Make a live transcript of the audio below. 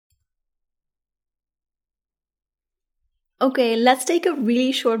Okay, let's take a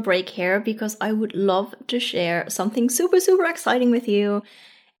really short break here because I would love to share something super, super exciting with you.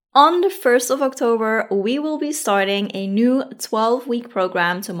 On the 1st of October, we will be starting a new 12-week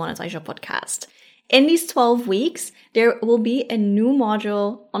program to monetize your podcast. In these 12 weeks, there will be a new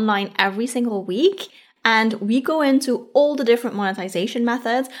module online every single week, and we go into all the different monetization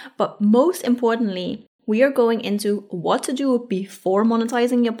methods, but most importantly, we are going into what to do before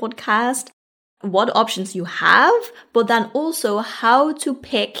monetizing your podcast, what options you have, but then also how to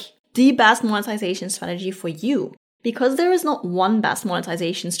pick the best monetization strategy for you. Because there is not one best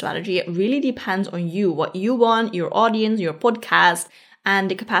monetization strategy, it really depends on you, what you want, your audience, your podcast,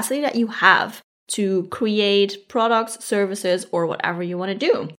 and the capacity that you have to create products, services, or whatever you want to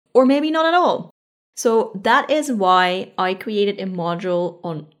do. Or maybe not at all. So that is why I created a module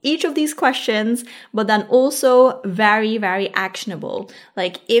on each of these questions, but then also very, very actionable.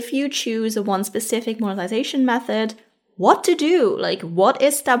 Like if you choose one specific monetization method, what to do? Like what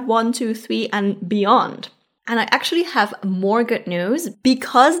is step 1, 2, 3, and beyond? And I actually have more good news.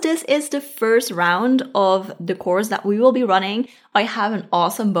 Because this is the first round of the course that we will be running, I have an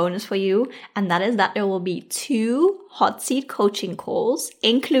awesome bonus for you. And that is that there will be 2 hot seat coaching calls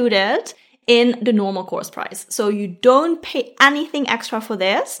included in the normal course price. So you don't pay anything extra for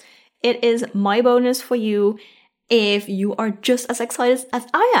this. It is my bonus for you if you are just as excited as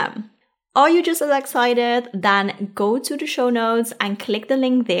I am. Are you just as excited? Then go to the show notes and click the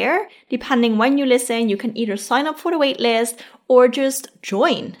link there. Depending when you listen, you can either sign up for the waitlist or just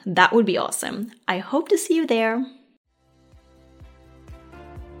join. That would be awesome. I hope to see you there.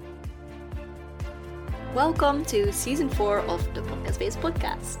 Welcome to season 4 of the Podcast Babes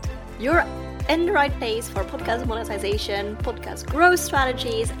podcast. You're in the right place for podcast monetization, podcast growth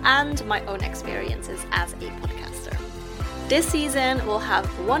strategies, and my own experiences as a podcaster. This season, we'll have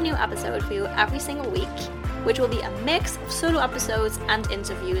 1 new episode for you every single week, which will be a mix of solo episodes and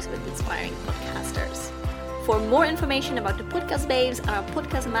interviews with inspiring podcasters. For more information about the Podcast Babes and our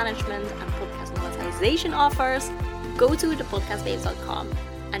podcast management and podcast monetization offers, go to thepodcastbabes.com.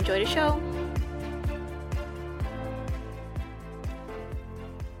 Enjoy the show!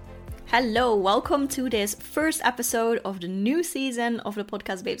 Hello, welcome to this first episode of the new season of the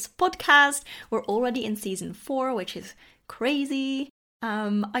Podcast Babes podcast. We're already in season 4, which is crazy.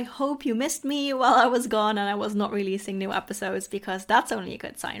 I hope you missed me while I was gone and I was not releasing new episodes because that's only a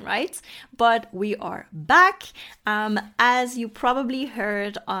good sign, right? But we are back. As you probably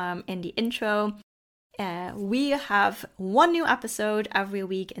heard in the intro, we have 1 new episode every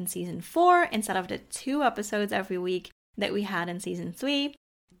week in season 4 instead of the 2 episodes every week that we had in season 3.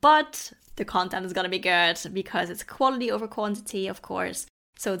 But the content is going to be good because it's quality over quantity, of course.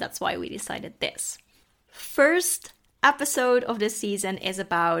 So that's why we decided this. First episode of this season is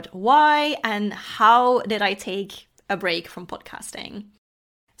about why and how did I take a break from podcasting.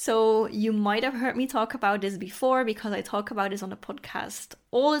 So you might have heard me talk about this before because I talk about this on the podcast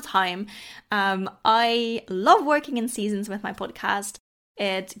all the time. I love working in seasons with my podcast.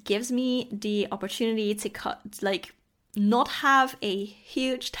 It gives me the opportunity to not have a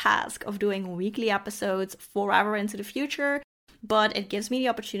huge task of doing weekly episodes forever into the future, but it gives me the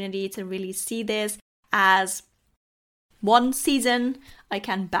opportunity to really see this as 1 season. I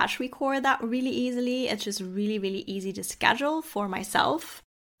can batch record that really easily. It's just really, really easy to schedule for myself.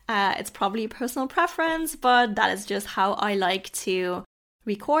 It's probably a personal preference, but that is just how I like to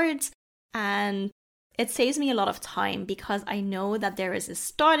record. And it saves me a lot of time because I know that there is a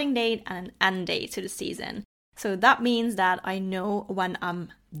starting date and an end date to the season. So that means that I know when I'm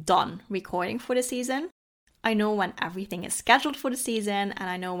done recording for the season. I know when everything is scheduled for the season, and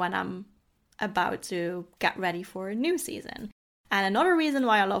I know when I'm about to get ready for a new season. And another reason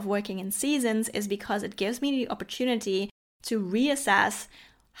why I love working in seasons is because it gives me the opportunity to reassess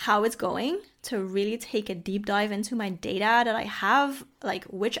how it's going, to really take a deep dive into my data that I have, like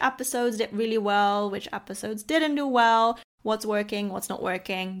which episodes did really well, which episodes didn't do well, what's working, what's not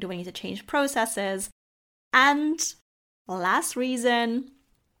working, do I need to change processes? And last reason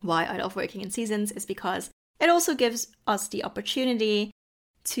why I love working in seasons is because it also gives us the opportunity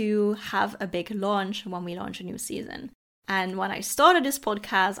to have a big launch when we launch a new season. And when I started this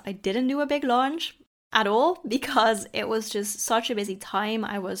podcast, I didn't do a big launch at all because it was just such a busy time.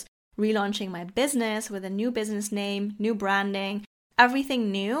 I was relaunching my business with a new business name, new branding, everything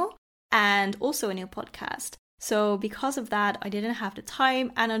new, and also a new podcast. So because of that, I didn't have the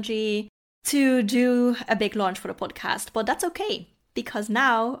time, energy to do a big launch for the podcast. But that's okay because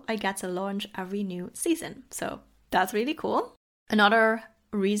now I get to launch every new season. So that's really cool. Another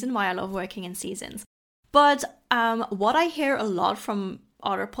reason why I love working in seasons. But what I hear a lot from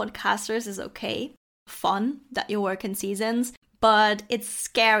other podcasters is, okay, fun that you work in seasons, but it's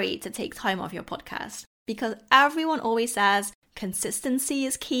scary to take time off your podcast because everyone always says consistency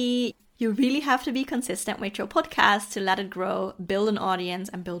is key. You really have to be consistent with your podcast to let it grow, build an audience,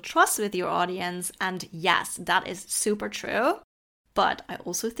 and build trust with your audience. And yes, that is super true. But I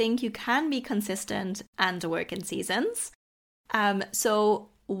also think you can be consistent and work in seasons. So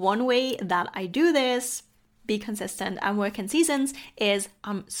one way that I do this, be consistent and work in seasons, is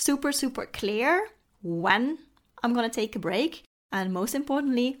I'm super clear when I'm going to take a break, and most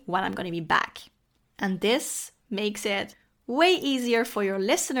importantly, when I'm going to be back. And this makes it way easier for your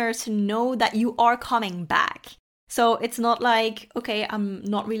listeners to know that you are coming back. So it's not like, okay, I'm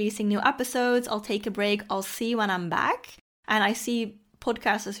not releasing new episodes, I'll take a break, I'll see when I'm back. And I see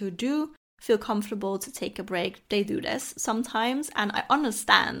podcasters who do feel comfortable to take a break. They do this sometimes. And I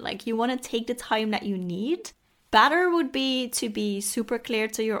understand, like, you want to take the time that you need. Better would be to be super clear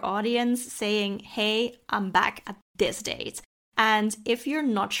to your audience saying, hey, I'm back at this date. And if you're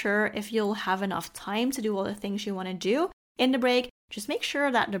not sure if you'll have enough time to do all the things you want to do in the break, just make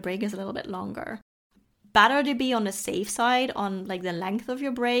sure that the break is a little bit longer. Better to be on the safe side on like the length of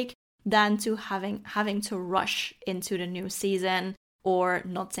your break than to having to rush into the new season or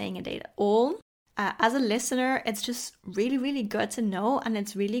not saying a date at all. As a listener, it's just really good to know, and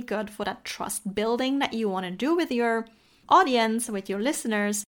it's really good for that trust building that you want to do with your audience, with your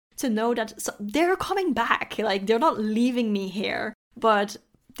listeners, to know that they're coming back. Like, they're not leaving me here, but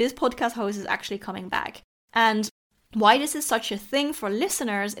this podcast host is actually coming back. And why this is such a thing for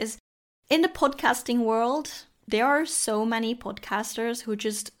listeners is in the podcasting world, there are so many podcasters who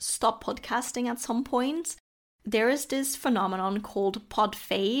just stop podcasting at some point. There is this phenomenon called pod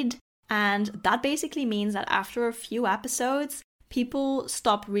fade, and that basically means that after a few episodes, people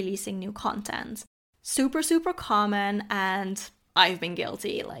stop releasing new content. Super common, and I've been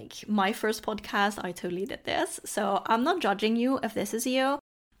guilty. Like, my first podcast, I totally did this. So I'm not judging you if this is you,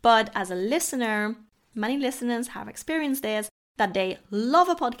 but as a listener, many listeners have experienced this, that they love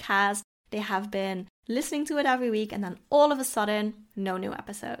a podcast, they have been listening to it every week, and then all of a sudden, no new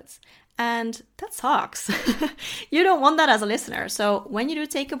episodes. And that sucks. You don't want that as a listener. So when you do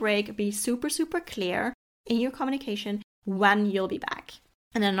take a break, be super clear in your communication when you'll be back.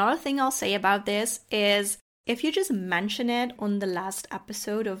 And another thing I'll say about this is if you just mention it on the last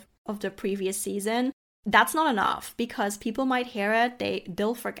episode of the previous season, that's not enough because people might hear it,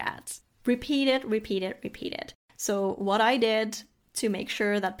 they'll forget. Repeat it. So what I did to make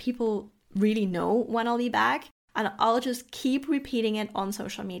sure that people really know when I'll be back, and I'll just keep repeating it on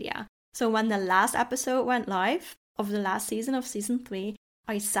social media. So when the last episode went live of the last season of season 3,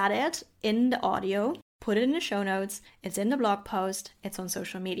 I said it in the audio, put it in the show notes, it's in the blog post, it's on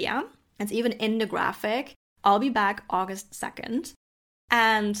social media, it's even in the graphic. I'll be back August 2nd.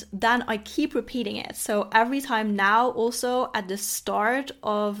 And then I keep repeating it. So every time now, also at the start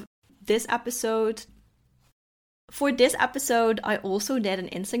of this episode, for this episode, I also did an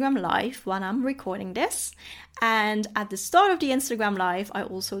Instagram Live when I'm recording this. And at the start of the Instagram Live, I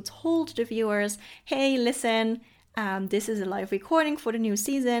also told the viewers, hey, listen, this is a live recording for the new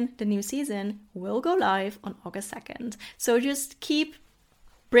season. The new season will go live on August 2nd. So just keep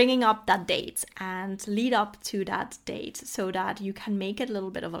bringing up that date and lead up to that date so that you can make it a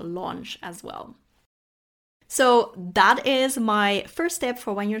little bit of a launch as well. So that is my first tip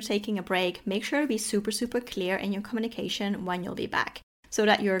for when you're taking a break. Make sure to be super clear in your communication when you'll be back so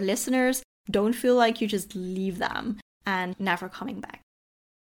that your listeners don't feel like you just leave them and never coming back.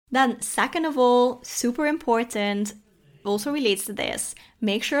 Then second of all, super important, also relates to this,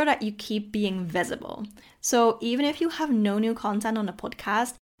 make sure that you keep being visible. So even if you have no new content on the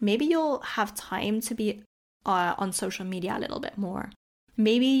podcast, maybe you'll have time to be on social media a little bit more.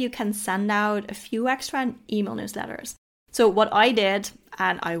 Maybe you can send out a few extra email newsletters. So what I did,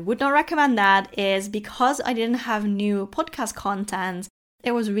 and I would not recommend that, is because I didn't have new podcast content,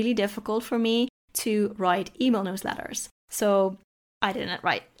 it was really difficult for me to write email newsletters. So I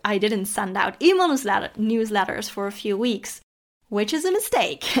didn't send out email newsletters for a few weeks, which is a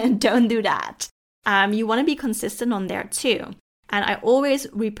mistake. Don't do that. You want to be consistent on there too. And I always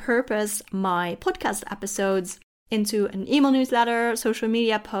repurpose my podcast episodes into an email newsletter, social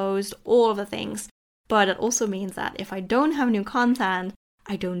media post, all of the things. But it also means that if I don't have new content,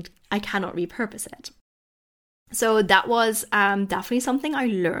 I cannot repurpose it. So that was definitely something I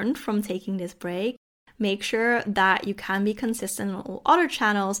learned from taking this break. Make sure that you can be consistent on all other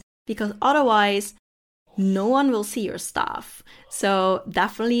channels because otherwise no one will see your stuff. So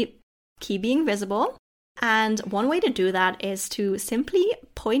definitely keep being visible. And one way to do that is to simply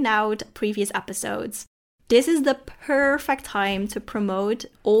point out previous episodes. This is the perfect time to promote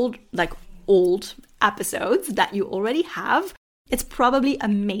old episodes that you already have. It's probably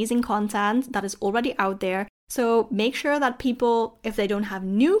amazing content that is already out there. So make sure that people, if they don't have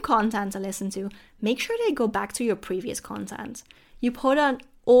new content to listen to, make sure they go back to your previous content. You put on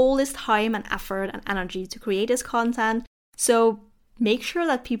all this time and effort and energy to create this content. So make sure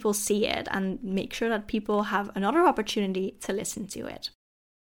that people see it and make sure that people have another opportunity to listen to it.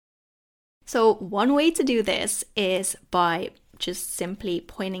 So one way to do this is by just simply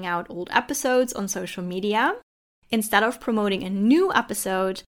pointing out old episodes on social media instead of promoting a new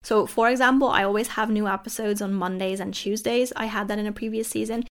episode. So for example, I always have new episodes on Mondays and Tuesdays. I had that in a previous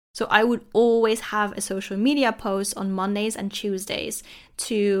season. So I would always have a social media post on Mondays and Tuesdays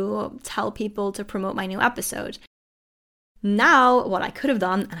to tell people to promote my new episode. Now, what I could have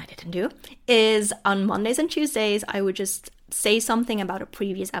done, and I didn't do, is on Mondays and Tuesdays, I would just say something about a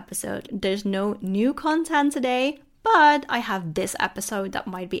previous episode. There's no new content today, but I have this episode that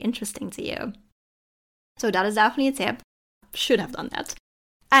might be interesting to you. So that is definitely a tip. Should have done that.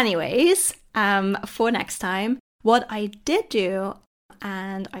 Anyways, for next time, what I did do,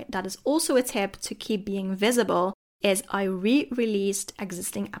 and that is also a tip to keep being visible, is I re-released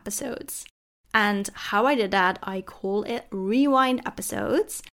existing episodes. And how I did that, I call it rewind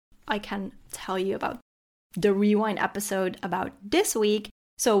episodes. I can tell you about the rewind episode about this week.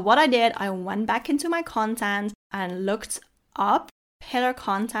 So what I did, I went back into my content and looked up pillar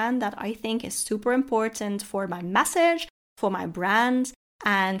content that I think is super important for my message, for my brand,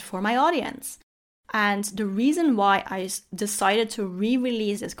 and for my audience. And the reason why I decided to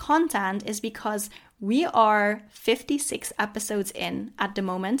re-release this content is because we are 56 episodes in at the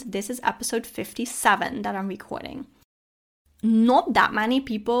moment. This is episode 57 that I'm recording. Not that many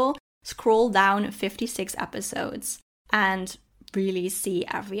people scroll down 56 episodes and really see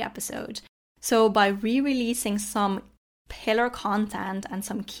every episode. So by re-releasing some pillar content and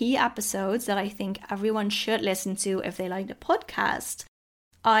some key episodes that I think everyone should listen to if they like the podcast,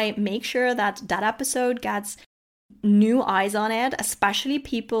 I make sure that that episode gets new eyes on it, especially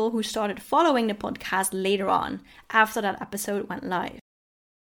people who started following the podcast later on after that episode went live.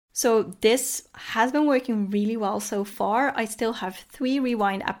 So this has been working really well so far. I still have 3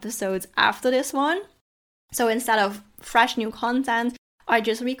 rewind episodes after this one. So instead of fresh new content, I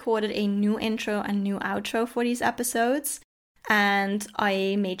just recorded a new intro and new outro for these episodes. And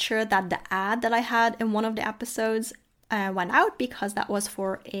I made sure that the ad that I had in one of the episodes went out because that was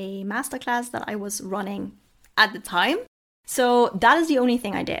for a masterclass that I was running at the time. So that is the only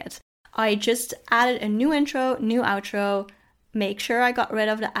thing I did. I just added a new intro, new outro, make sure I got rid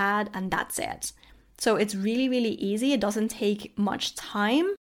of the ad, and that's it. So it's really, really easy. It doesn't take much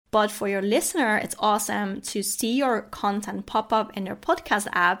time. But for your listener, it's awesome to see your content pop up in your podcast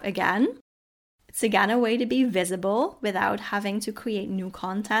app again. It's again a way to be visible without having to create new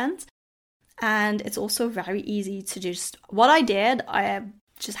content. And it's also very easy to just, what I did, I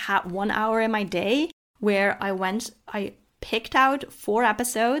just had 1 hour in my day where I picked out 4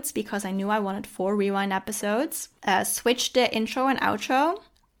 episodes because I knew I wanted 4 rewind episodes, switched the intro and outro,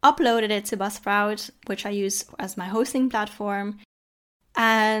 uploaded it to Buzzsprout, which I use as my hosting platform,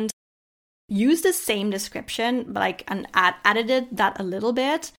 and used the same description, and edited that a little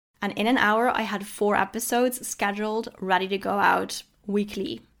bit. And in an hour, I had 4 episodes scheduled, ready to go out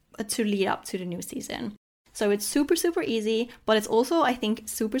weekly to lead up to the new season. So it's super, super easy, but it's also, I think,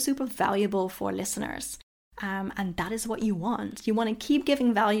 super, super valuable for listeners. And that is what you want. You want to keep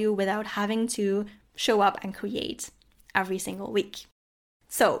giving value without having to show up and create every single week.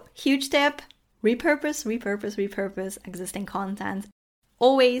 So, huge tip, repurpose existing content.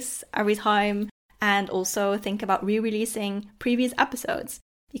 Always, every time. And also think about re-releasing previous episodes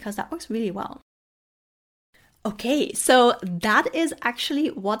because that works really well. Okay, so that is actually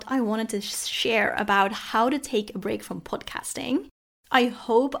what I wanted to share about how to take a break from podcasting. I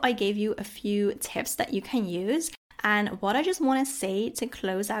hope I gave you a few tips that you can use. And what I just want to say to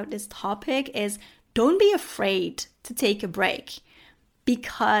close out this topic is don't be afraid to take a break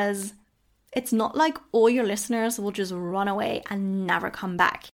because it's not like all your listeners will just run away and never come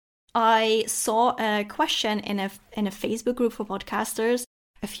back. I saw a question in a Facebook group for podcasters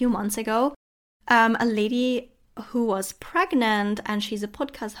a few months ago. A lady who was pregnant and she's a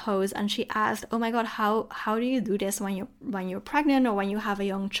podcast host, and she asked, "Oh my God, how do you do this when you're pregnant or when you have a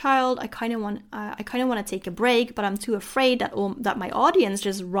young child? I kind of want to take a break, but I'm too afraid that my audience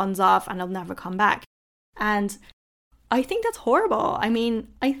just runs off and they'll never come back." And I think that's horrible. I mean,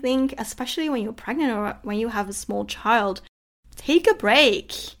 I think especially when you're pregnant or when you have a small child, take a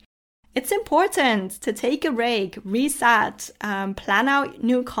break. It's important to take a break, reset, plan out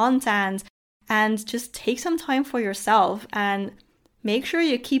new content, and just take some time for yourself and make sure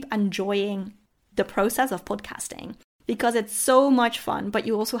you keep enjoying the process of podcasting because it's so much fun, but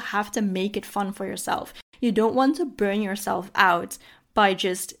you also have to make it fun for yourself. You don't want to burn yourself out by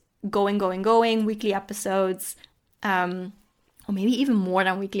just going, weekly episodes, or maybe even more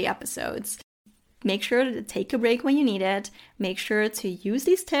than weekly episodes. Make sure to take a break when you need it. Make sure to use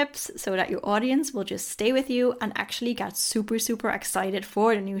these tips so that your audience will just stay with you and actually get super, super excited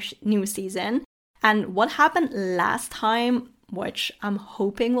for the new season. And what happened last time, which I'm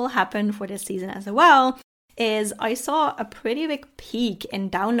hoping will happen for this season as well, is I saw a pretty big peak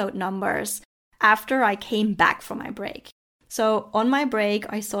in download numbers after I came back from my break. So on my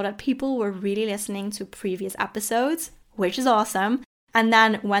break, I saw that people were really listening to previous episodes, which is awesome. And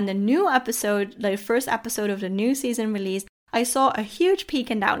then when the new episode, the first episode of the new season released, I saw a huge peak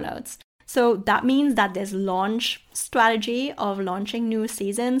in downloads. So that means that this launch strategy of launching new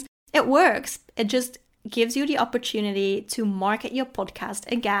seasons, it works. It just gives you the opportunity to market your podcast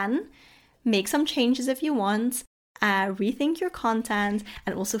again, make some changes if you want, rethink your content.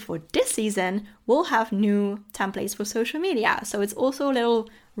 And also for this season, we'll have new templates for social media. So it's also a little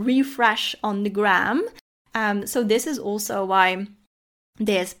refresh on the gram. So this is also why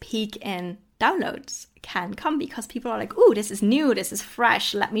this peak in downloads can come, because people are like, "Ooh, this is new, this is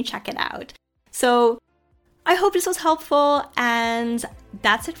fresh, let me check it out." So I hope this was helpful, and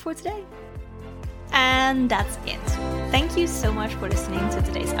that's it for today. And that's it. Thank you so much for listening to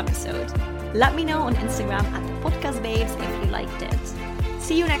today's episode. Let me know on Instagram at the Podcast Babes if you liked it.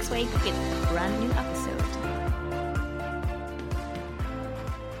 See you next week with a brand new episode.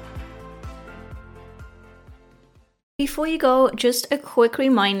 Before you go, just a quick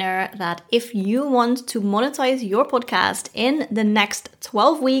reminder that if you want to monetize your podcast in the next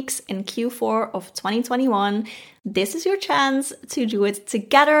 12 weeks in Q4 of 2021, this is your chance to do it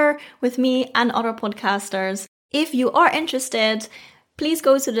together with me and other podcasters. If you are interested, please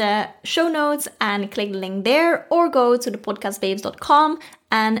go to the show notes and click the link there, or go to thepodcastbabes.com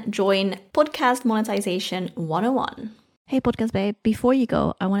and join Podcast Monetization 101. Hey Podcast Babe, before you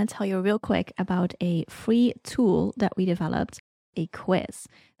go, I want to tell you real quick about a free tool that we developed, a quiz.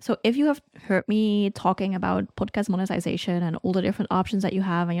 So if you have heard me talking about podcast monetization and all the different options that you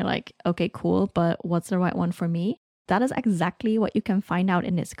have, and you're like, okay, cool, but what's the right one for me? That is exactly what you can find out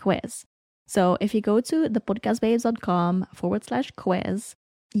in this quiz. So if you go to thepodcastbabes.com/quiz,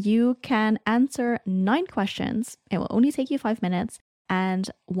 you can answer 9 questions. It will only take you 5 minutes. And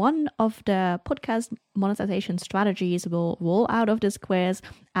one of the podcast monetization strategies will roll out of this quiz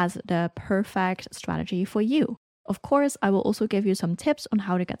as the perfect strategy for you. Of course, I will also give you some tips on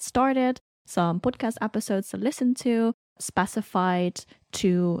how to get started, some podcast episodes to listen to, specified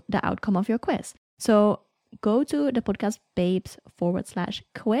to the outcome of your quiz. So go to the Podcast Babes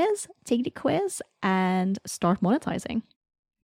 /quiz, take the quiz, and start monetizing.